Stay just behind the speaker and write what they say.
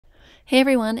Hey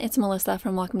everyone, it's Melissa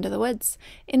from Welcome to the Woods.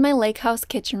 In my lake house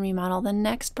kitchen remodel, the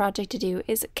next project to do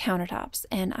is countertops,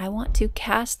 and I want to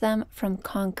cast them from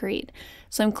concrete.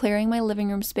 So I'm clearing my living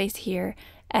room space here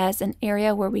as an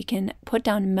area where we can put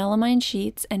down melamine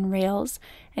sheets and rails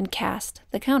and cast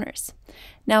the counters.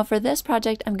 Now for this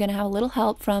project, I'm going to have a little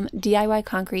help from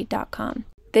DIYconcrete.com.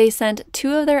 They sent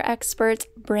two of their experts,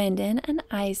 Brandon and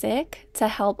Isaac, to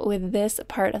help with this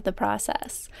part of the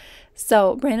process.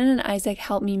 So Brandon and Isaac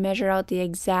helped me measure out the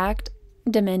exact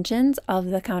dimensions of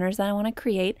the counters that I want to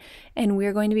create, and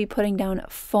we're going to be putting down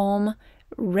foam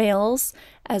rails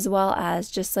as well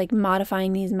as just like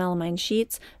modifying these melamine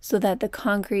sheets so that the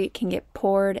concrete can get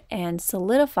poured and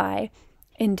solidify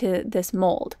into this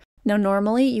mold. Now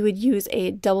normally you would use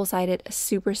a double-sided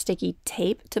super sticky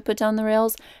tape to put down the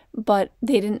rails, but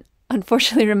they didn't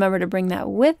unfortunately remember to bring that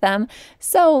with them,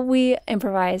 so we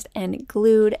improvised and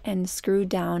glued and screwed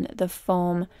down the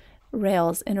foam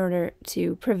rails in order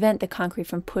to prevent the concrete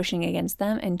from pushing against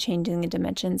them and changing the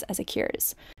dimensions as it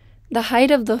cures. The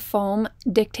height of the foam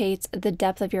dictates the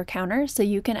depth of your counter, so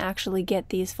you can actually get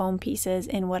these foam pieces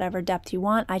in whatever depth you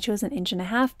want. I chose 1.5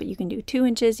 inches, but you can do 2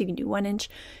 inches, you can do 1 inch,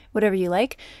 whatever you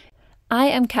like. I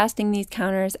am casting these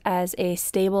counters as a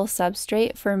stable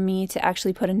substrate for me to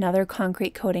actually put another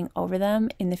concrete coating over them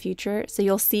in the future. So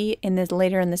you'll see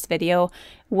later in this video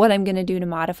what I'm going to do to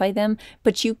modify them,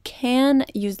 but you can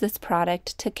use this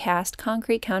product to cast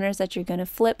concrete counters that you're going to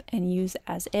flip and use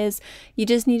as is. You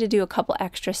just need to do a couple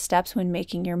extra steps when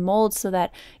making your molds so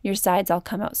that your sides all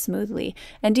come out smoothly.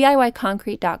 And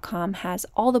DIYconcrete.com has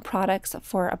all the products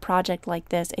for a project like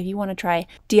this if you want to try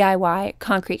DIY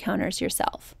concrete counters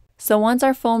yourself. So once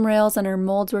our foam rails and our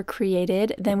molds were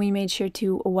created, then we made sure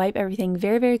to wipe everything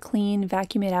very, very clean,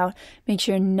 vacuum it out, make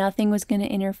sure nothing was going to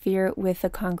interfere with the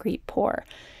concrete pour.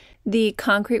 The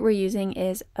concrete we're using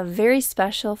is a very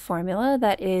special formula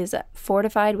that is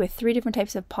fortified with 3 different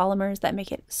types of polymers that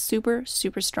make it super,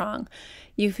 super strong.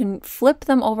 You can flip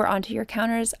them over onto your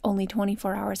counters only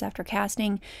 24 hours after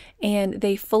casting, and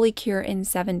they fully cure in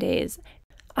 7 days.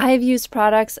 I've used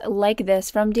products like this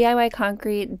from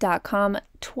DIYconcrete.com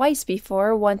twice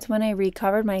before, once when I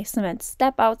recovered my cement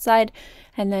step outside,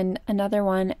 and then another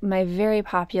one, my very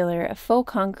popular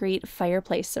faux concrete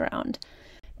fireplace surround.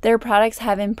 Their products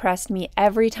have impressed me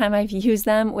every time I've used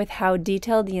them with how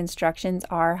detailed the instructions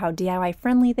are, how DIY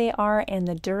friendly they are, and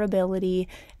the durability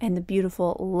and the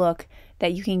beautiful look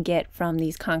that you can get from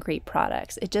these concrete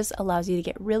products. It just allows you to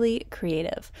get really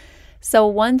creative. So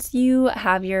once you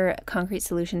have your concrete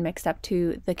solution mixed up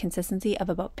to the consistency of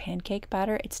about pancake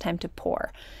batter, it's time to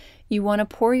pour. You want to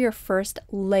pour your first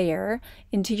layer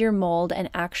into your mold and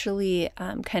actually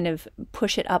kind of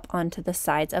push it up onto the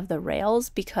sides of the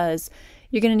rails, because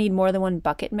you're going to need more than one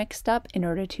bucket mixed up in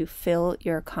order to fill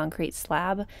your concrete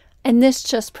slab. And this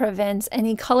just prevents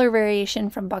any color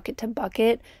variation from bucket to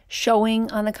bucket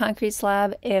showing on the concrete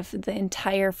slab if the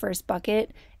entire first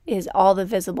bucket is all the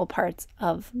visible parts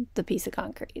of the piece of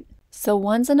concrete. So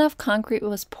once enough concrete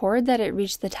was poured that it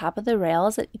reached the top of the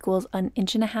rails, it equals 1.5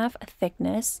 inches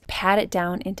thickness, pat it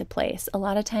down into place. A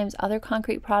lot of times other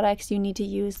concrete products you need to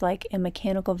use like a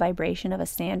mechanical vibration of a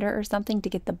sander or something to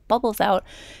get the bubbles out,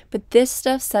 but this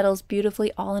stuff settles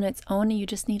beautifully all on its own and you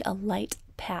just need a light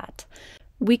pat.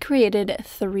 We created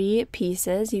 3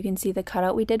 pieces. You can see the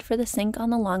cutout we did for the sink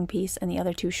on the long piece and the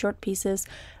other 2 short pieces.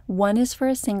 One is for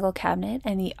a single cabinet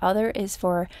and the other is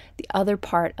for the other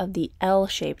part of the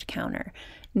L-shaped counter.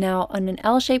 Now on an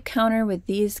L-shaped counter with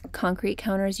these concrete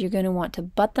counters, you're going to want to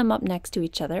butt them up next to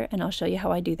each other, and I'll show you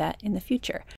how I do that in the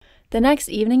future. The next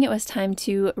evening, it was time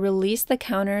to release the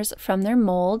counters from their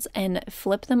molds and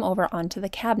flip them over onto the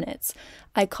cabinets.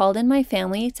 I called in my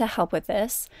family to help with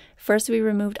this. First, we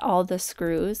removed all the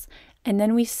screws, and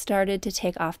then we started to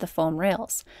take off the foam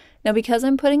rails. Now, because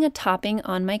I'm putting a topping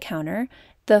on my counter,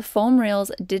 the foam rails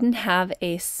didn't have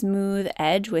a smooth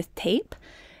edge with tape.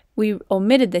 We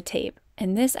omitted the tape,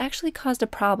 and this actually caused a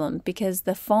problem because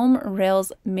the foam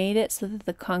rails made it so that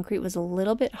the concrete was a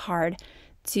little bit hard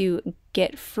to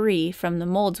get free from the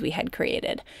molds we had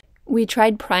created. We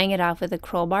tried prying it off with a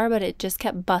crowbar, but it just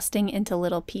kept busting into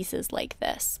little pieces like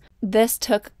this. This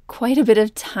took quite a bit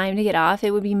of time to get off. It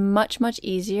would be much, much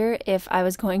easier if I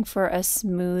was going for a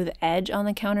smooth edge on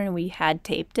the counter and we had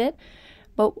taped it.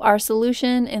 But our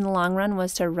solution in the long run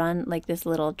was to run like this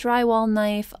little drywall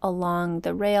knife along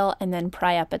the rail and then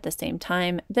pry up at the same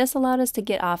time. This allowed us to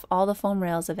get off all the foam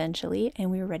rails eventually, and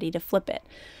we were ready to flip it.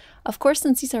 Of course,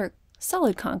 since these are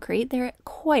solid concrete, they're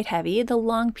quite heavy. The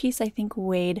long piece I think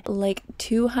weighed like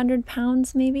 200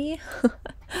 pounds maybe.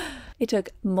 It took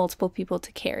multiple people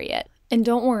to carry it. And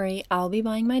don't worry, I'll be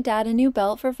buying my dad a new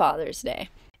belt for Father's Day.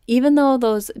 Even though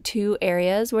those two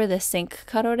areas where the sink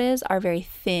cutout is are very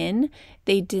thin,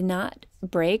 they did not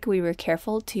break. We were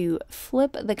careful to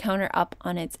flip the counter up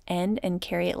on its end and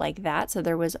carry it like that, so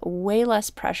there was way less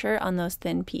pressure on those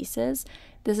thin pieces.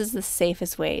 This is the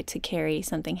safest way to carry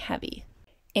something heavy.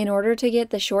 In order to get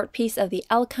the short piece of the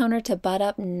L counter to butt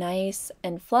up nice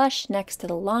and flush next to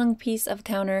the long piece of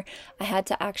counter, I had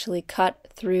to actually cut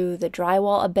through the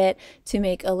drywall a bit to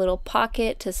make a little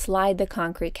pocket to slide the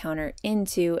concrete counter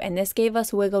into, and this gave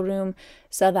us wiggle room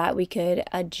so that we could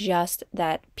adjust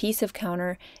that piece of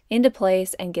counter into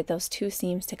place and get those two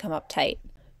seams to come up tight.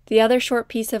 The other short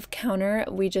piece of counter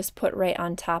we just put right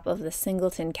on top of the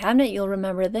singleton cabinet. You'll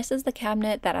remember this is the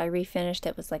cabinet that I refinished.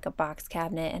 It was like a box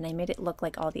cabinet and I made it look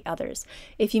like all the others.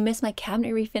 If you missed my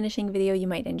cabinet refinishing video, you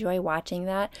might enjoy watching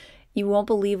that. You won't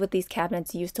believe what these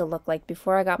cabinets used to look like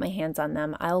before I got my hands on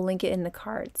them. I'll link it in the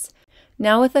cards.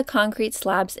 Now with the concrete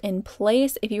slabs in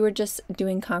place, if you were just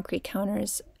doing concrete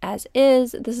counters as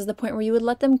is, this is the point where you would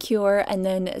let them cure and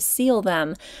then seal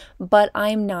them. But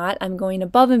I'm not. I'm going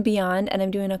above and beyond, and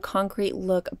I'm doing a concrete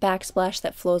look backsplash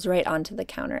that flows right onto the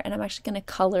counter. And I'm actually going to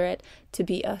color it to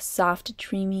be a soft,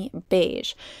 dreamy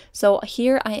beige. So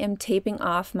here I am taping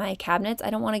off my cabinets.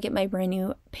 I don't want to get my brand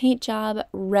new paint job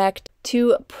wrecked.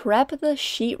 To prep the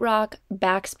sheetrock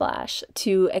backsplash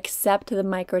to accept the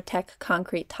Microtech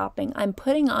concrete topping, I'm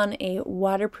putting on a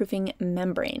waterproofing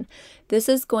membrane. This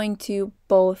is going to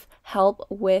both help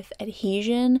with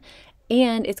adhesion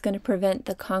and it's going to prevent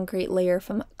the concrete layer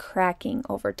from cracking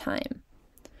over time.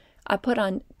 I put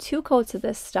on 2 coats of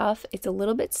this stuff. It's a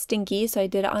little bit stinky, so I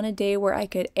did it on a day where I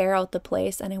could air out the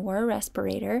place, and I wore a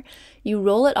respirator. You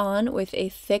roll it on with a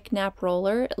thick nap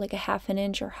roller, like a 1/2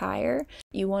 inch or higher.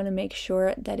 You want to make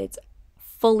sure that it's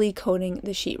fully coating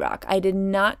the sheetrock. I did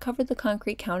not cover the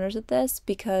concrete counters with this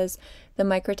because the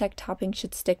Microtech topping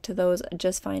should stick to those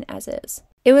just fine as is.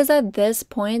 It was at this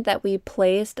point that we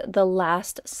placed the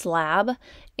last slab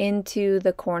into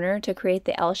the corner to create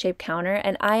the L-shaped counter,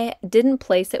 and I didn't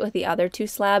place it with the other 2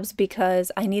 slabs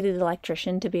because I needed an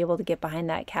electrician to be able to get behind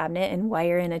that cabinet and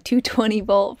wire in a 220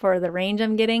 volt for the range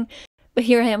I'm getting. But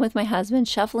here I am with my husband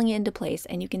shuffling it into place,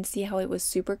 and you can see how it was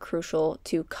super crucial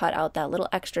to cut out that little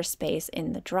extra space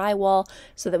in the drywall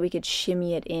so that we could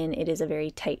shimmy it in. It is a very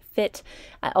tight fit.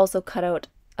 I also cut out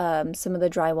some of the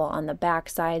drywall on the back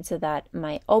side so that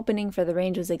my opening for the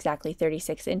range was exactly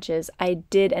 36 inches. I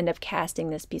did end up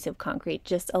casting this piece of concrete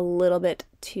just a little bit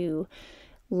too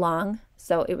long,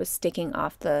 so it was sticking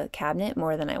off the cabinet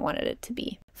more than I wanted it to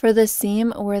be. For the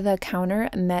seam where the counter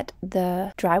met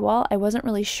the drywall, I wasn't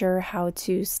really sure how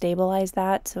to stabilize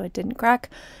that so it didn't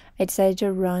crack. I decided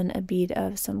to run a bead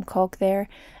of some caulk there,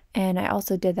 and I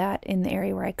also did that in the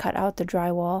area where I cut out the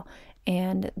drywall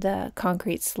and the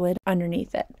concrete slid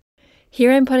underneath it.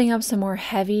 Here I'm putting up some more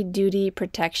heavy-duty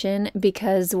protection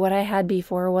because what I had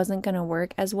before wasn't going to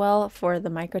work as well for the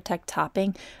Microtech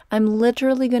topping. I'm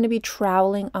literally going to be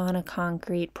troweling on a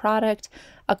concrete product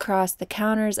across the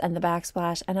counters and the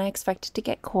backsplash, and I expect it to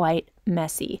get quite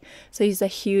messy. So I used a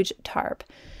huge tarp.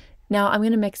 Now I'm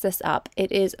going to mix this up.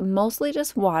 It is mostly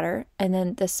just water and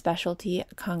then the specialty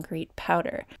concrete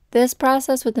powder. This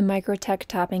process with the Microtech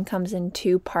topping comes in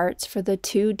 2 parts for the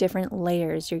 2 different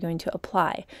layers you're going to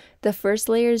apply. The first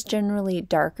layer is generally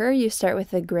darker. You start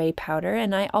with the gray powder,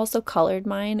 and I also colored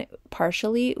mine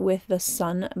partially with the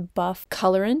Sun Buff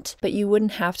colorant, but you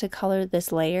wouldn't have to color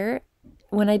this layer.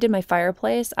 When I did my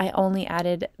fireplace, I only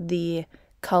added the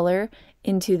color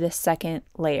into the second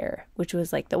layer, which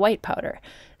was like the white powder.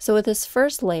 So with this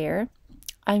first layer,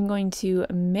 I'm going to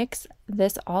mix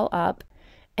this all up,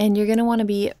 and you're going to want to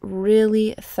be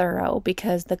really thorough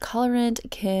because the colorant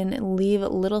can leave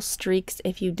little streaks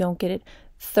if you don't get it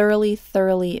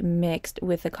thoroughly mixed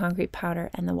with the concrete powder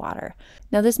and the water.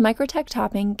 Now this Microtech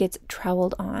topping gets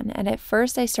troweled on, and at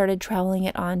first I started troweling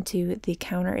it onto the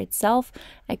counter itself.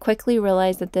 I quickly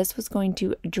realized that this was going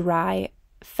to dry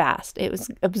fast. It was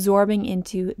absorbing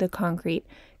into the concrete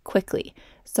quickly.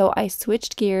 So I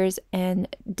switched gears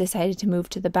and decided to move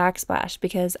to the backsplash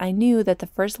because I knew that the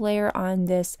first layer on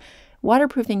this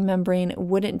waterproofing membrane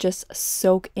wouldn't just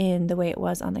soak in the way it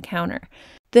was on the counter.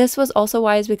 This was also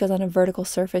wise because on a vertical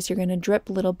surface, you're going to drip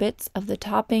little bits of the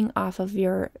topping off of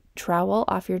your trowel,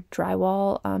 off your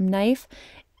drywall knife.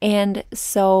 And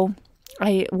so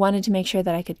I wanted to make sure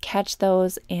that I could catch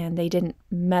those and they didn't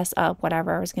mess up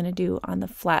whatever I was going to do on the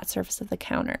flat surface of the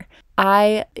counter.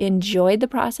 I enjoyed the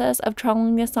process of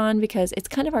troweling this on because it's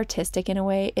kind of artistic in a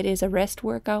way. It is a wrist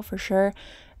workout for sure,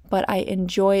 but I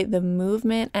enjoy the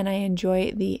movement and I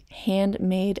enjoy the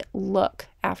handmade look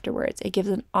afterwards. It gives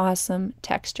an awesome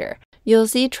texture. You'll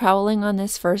see troweling on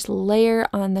this first layer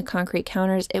on the concrete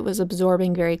counters, it was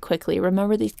absorbing very quickly.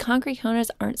 Remember, these concrete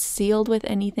counters aren't sealed with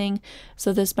anything,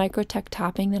 so this Microtech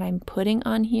topping that I'm putting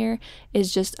on here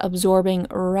is just absorbing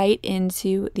right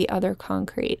into the other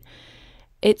concrete.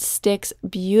 It sticks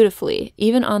beautifully,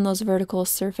 even on those vertical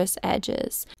surface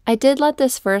edges. I did let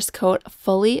this first coat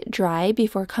fully dry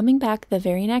before coming back the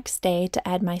very next day to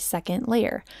add my second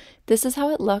layer. This is how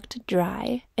it looked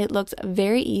dry. It looks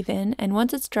very even, and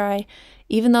once it's dry,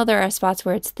 even though there are spots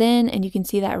where it's thin and you can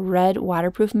see that red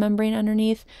waterproof membrane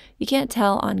underneath, you can't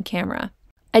tell on camera.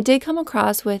 I did come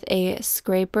across with a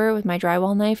scraper with my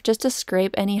drywall knife just to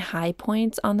scrape any high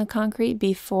points on the concrete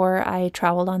before I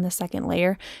troweled on the second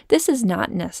layer. This is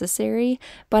not necessary,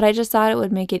 but I just thought it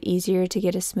would make it easier to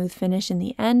get a smooth finish in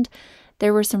the end.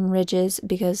 There were some ridges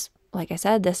because, like I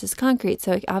said, this is concrete,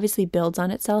 so it obviously builds on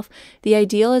itself. The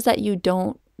ideal is that you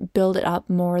don't build it up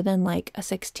more than like a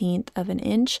 1/16 of an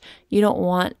inch. You don't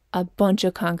want a bunch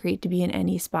of concrete to be in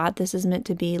any spot. This is meant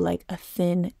to be like a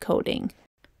thin coating.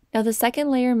 Now the second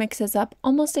layer mixes up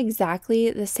almost exactly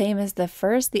the same as the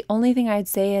first. The only thing I'd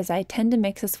say is I tend to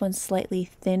mix this one slightly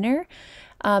thinner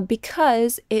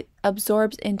because it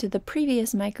absorbs into the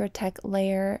previous Microtech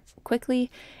layer quickly.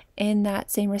 In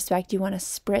that same respect, you want to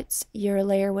spritz your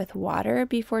layer with water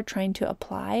before trying to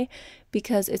apply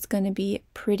because it's going to be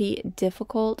pretty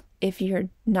difficult if you're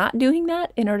not doing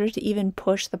that in order to even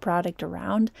push the product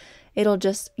around. It'll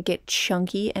just get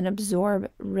chunky and absorb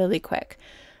really quick.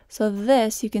 So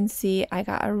this, you can see I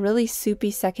got a really soupy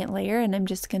second layer, and I'm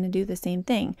just going to do the same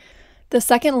thing. The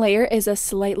second layer is a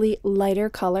slightly lighter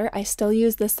color. I still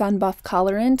use the Sun Buff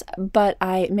colorant, but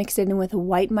I mixed it in with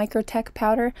white Microtech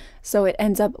powder, so it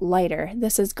ends up lighter.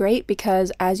 This is great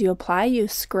because as you apply, you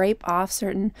scrape off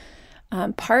certain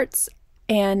parts,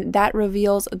 and that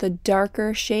reveals the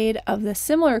darker shade of the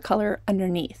similar color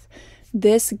underneath.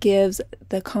 This gives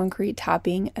the concrete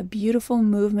topping a beautiful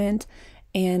movement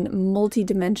and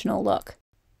multi-dimensional look.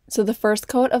 So the first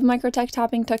coat of Microtech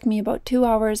topping took me about 2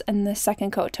 hours, and the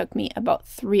second coat took me about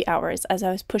 3 hours as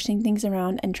I was pushing things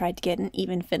around and tried to get an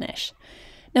even finish.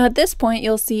 Now at this point,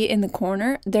 you'll see in the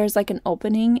corner, there's like an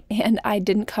opening, and I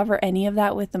didn't cover any of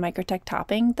that with the Microtech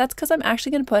topping. That's because I'm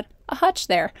actually going to put a hutch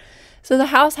there. So the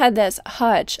house had this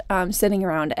hutch sitting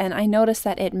around, and I noticed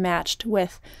that it matched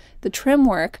with the trim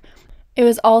work. It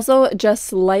was also just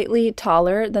slightly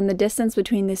taller than the distance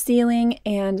between the ceiling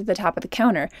and the top of the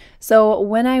counter. So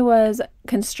when I was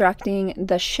constructing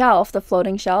the shelf, the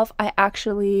floating shelf, I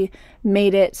actually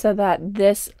made it so that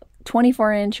this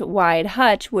 24-inch wide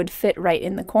hutch would fit right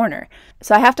in the corner.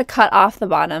 So I have to cut off the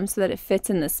bottom so that it fits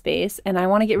in the space, and I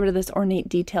want to get rid of this ornate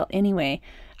detail anyway.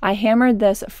 I hammered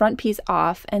this front piece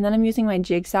off, and then I'm using my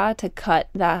jigsaw to cut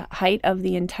the height of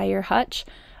the entire hutch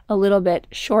a little bit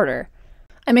shorter.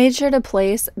 I made sure to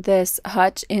place this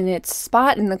hutch in its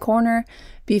spot in the corner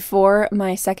before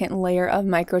my second layer of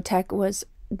Microtech was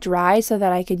dry so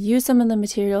that I could use some of the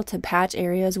material to patch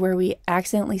areas where we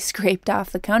accidentally scraped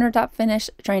off the countertop finish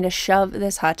trying to shove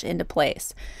this hutch into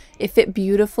place. It fit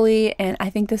beautifully, and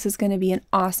I think this is going to be an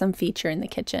awesome feature in the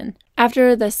kitchen.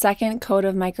 After the second coat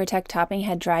of Microtech topping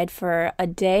had dried for a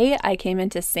day, I came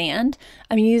into sand.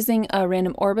 I'm using a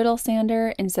random orbital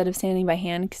sander instead of sanding by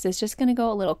hand because it's just going to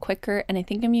go a little quicker, and I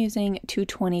think I'm using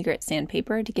 220 grit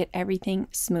sandpaper to get everything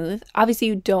smooth. Obviously,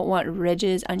 you don't want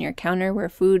ridges on your counter where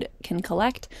food can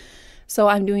collect, so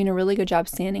I'm doing a really good job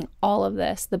sanding all of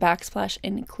this, the backsplash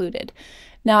included.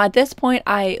 Now at this point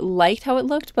I liked how it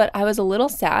looked, but I was a little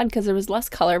sad because there was less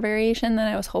color variation than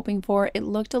I was hoping for. It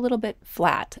looked a little bit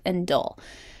flat and dull,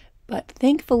 but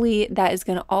thankfully that is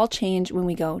going to all change when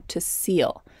we go to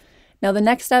seal. Now the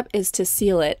next step is to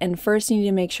seal it, and first you need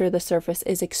to make sure the surface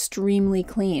is extremely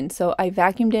clean. So I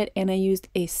vacuumed it and I used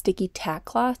a sticky tack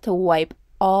cloth to wipe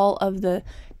all of the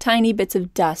tiny bits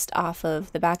of dust off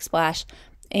of the backsplash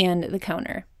and the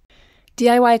counter.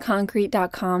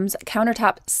 DIYconcrete.com's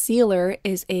Countertop Sealer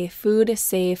is a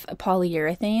food-safe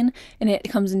polyurethane, and it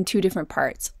comes in two different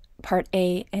parts, part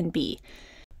A and B.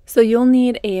 So you'll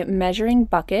need a measuring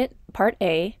bucket, part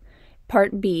A.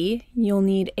 Part B, you'll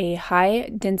need a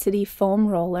high-density foam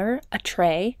roller, a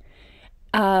tray,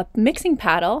 a mixing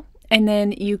paddle, and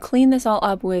then you clean this all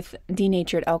up with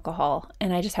denatured alcohol,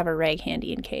 and I just have a rag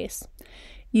handy in case.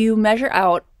 You measure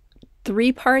out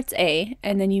 3 parts A,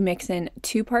 and then you mix in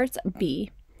 2 parts B,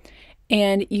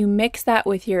 and you mix that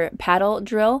with your paddle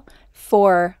drill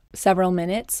for several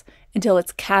minutes until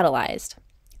it's catalyzed.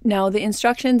 Now the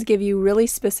instructions give you really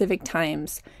specific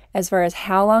times, as far as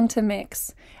how long to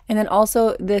mix. And then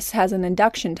also this has an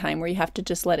induction time where you have to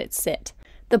just let it sit.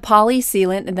 The poly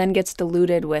sealant then gets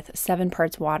diluted with 7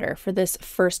 parts water for this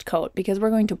first coat because we're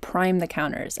going to prime the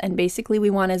counters. And basically we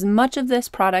want as much of this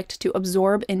product to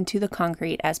absorb into the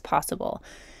concrete as possible.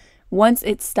 Once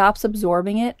it stops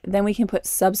absorbing it, then we can put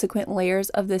subsequent layers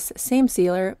of this same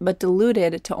sealer, but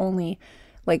diluted to only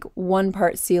like 1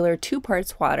 part sealer, 2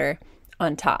 parts water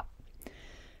on top.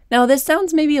 Now this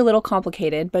sounds maybe a little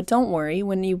complicated, but don't worry,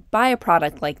 when you buy a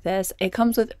product like this, it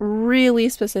comes with really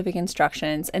specific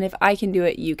instructions, and if I can do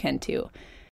it, you can too.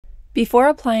 Before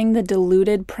applying the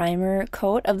diluted primer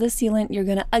coat of the sealant, you're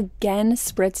going to again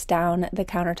spritz down the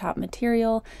countertop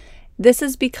material. This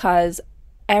is because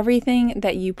everything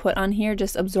that you put on here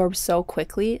just absorbs so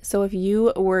quickly, so if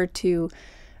you were to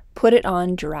put it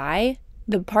on dry,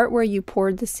 the part where you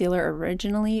poured the sealer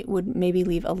originally would maybe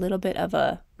leave a little bit of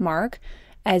a mark,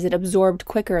 as it absorbed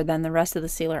quicker than the rest of the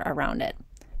sealer around it.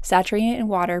 Saturating it in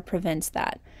water prevents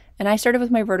that. And I started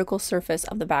with my vertical surface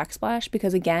of the backsplash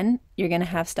because again, you're gonna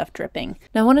have stuff dripping.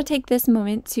 Now I wanna take this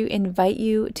moment to invite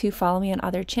you to follow me on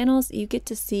other channels. You get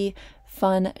to see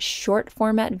fun short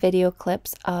format video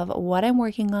clips of what I'm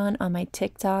working on my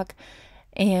TikTok.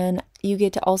 And you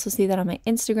get to also see that on my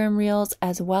Instagram reels,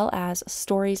 as well as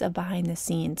stories of behind the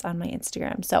scenes on my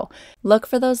Instagram. So look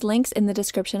for those links in the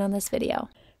description on this video.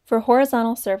 For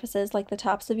horizontal surfaces like the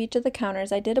tops of each of the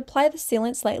counters, I did apply the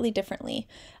sealant slightly differently.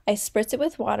 I spritzed it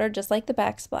with water just like the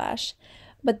backsplash,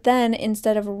 but then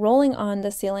instead of rolling on the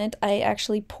sealant, I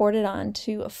actually poured it on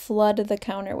to flood the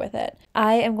counter with it.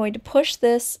 I am going to push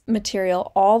this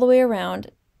material all the way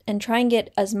around and try and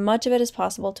get as much of it as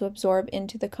possible to absorb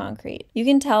into the concrete. You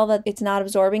can tell that it's not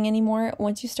absorbing anymore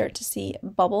once you start to see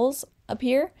bubbles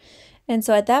appear. And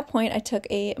so at that point, I took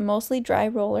a mostly dry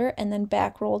roller and then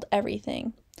back rolled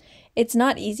everything. It's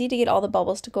not easy to get all the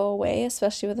bubbles to go away,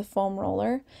 especially with a foam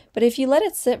roller, but if you let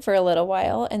it sit for a little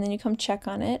while and then you come check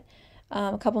on it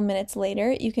a couple minutes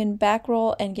later, you can back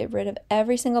roll and get rid of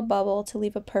every single bubble to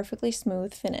leave a perfectly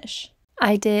smooth finish.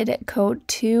 I did coat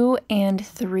 2 and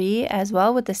 3 as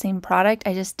well with the same product.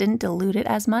 I just didn't dilute it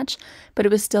as much, but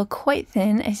it was still quite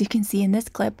thin, as you can see in this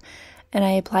clip, and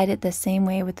I applied it the same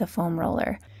way with the foam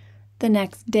roller. The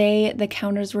next day, the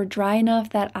counters were dry enough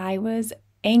that I was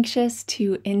anxious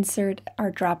to insert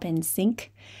our drop-in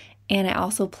sink, and I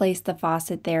also placed the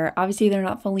faucet there. Obviously they're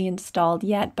not fully installed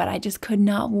yet, but I just could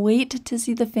not wait to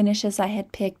see the finishes I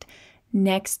had picked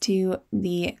next to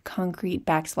the concrete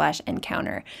backsplash and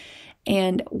counter.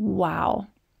 And wow,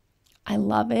 I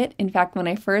love it. In fact, when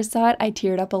I first saw it, I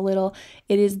teared up a little.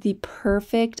 It is the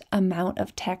perfect amount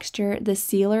of texture. The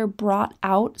sealer brought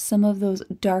out some of those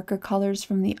darker colors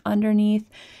from the underneath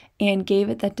and gave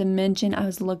it that dimension I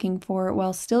was looking for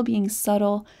while still being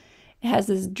subtle. It has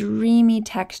this dreamy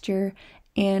texture,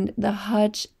 and the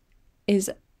hutch is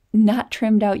not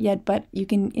trimmed out yet, but you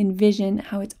can envision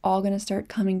how it's all going to start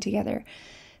coming together.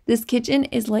 This kitchen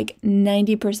is like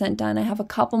 90% done. I have a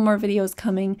couple more videos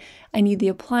coming. I need the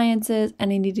appliances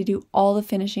and I need to do all the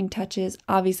finishing touches.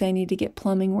 Obviously, I need to get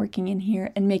plumbing working in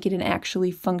here and make it an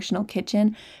actually functional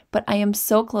kitchen, but I am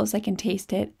so close I can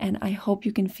taste it, and I hope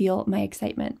you can feel my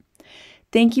excitement.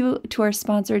 Thank you to our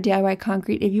sponsor, DIY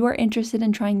Concrete. If you are interested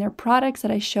in trying their products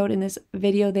that I showed in this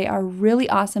video, they are really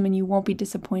awesome and you won't be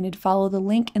disappointed. Follow the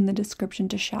link in the description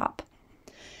to shop.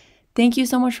 Thank you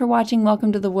so much for watching.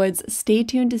 Welcome to the woods. Stay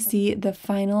tuned to see the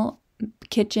final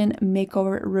kitchen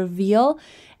makeover reveal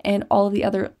and all of the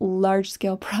other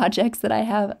large-scale projects that I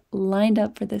have lined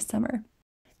up for this summer.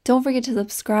 Don't forget to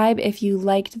subscribe if you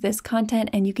liked this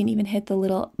content, and you can even hit the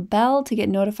little bell to get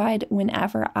notified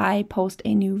whenever I post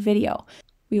a new video.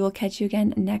 We will catch you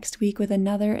again next week with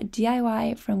another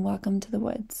DIY from Welcome to the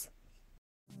Woods.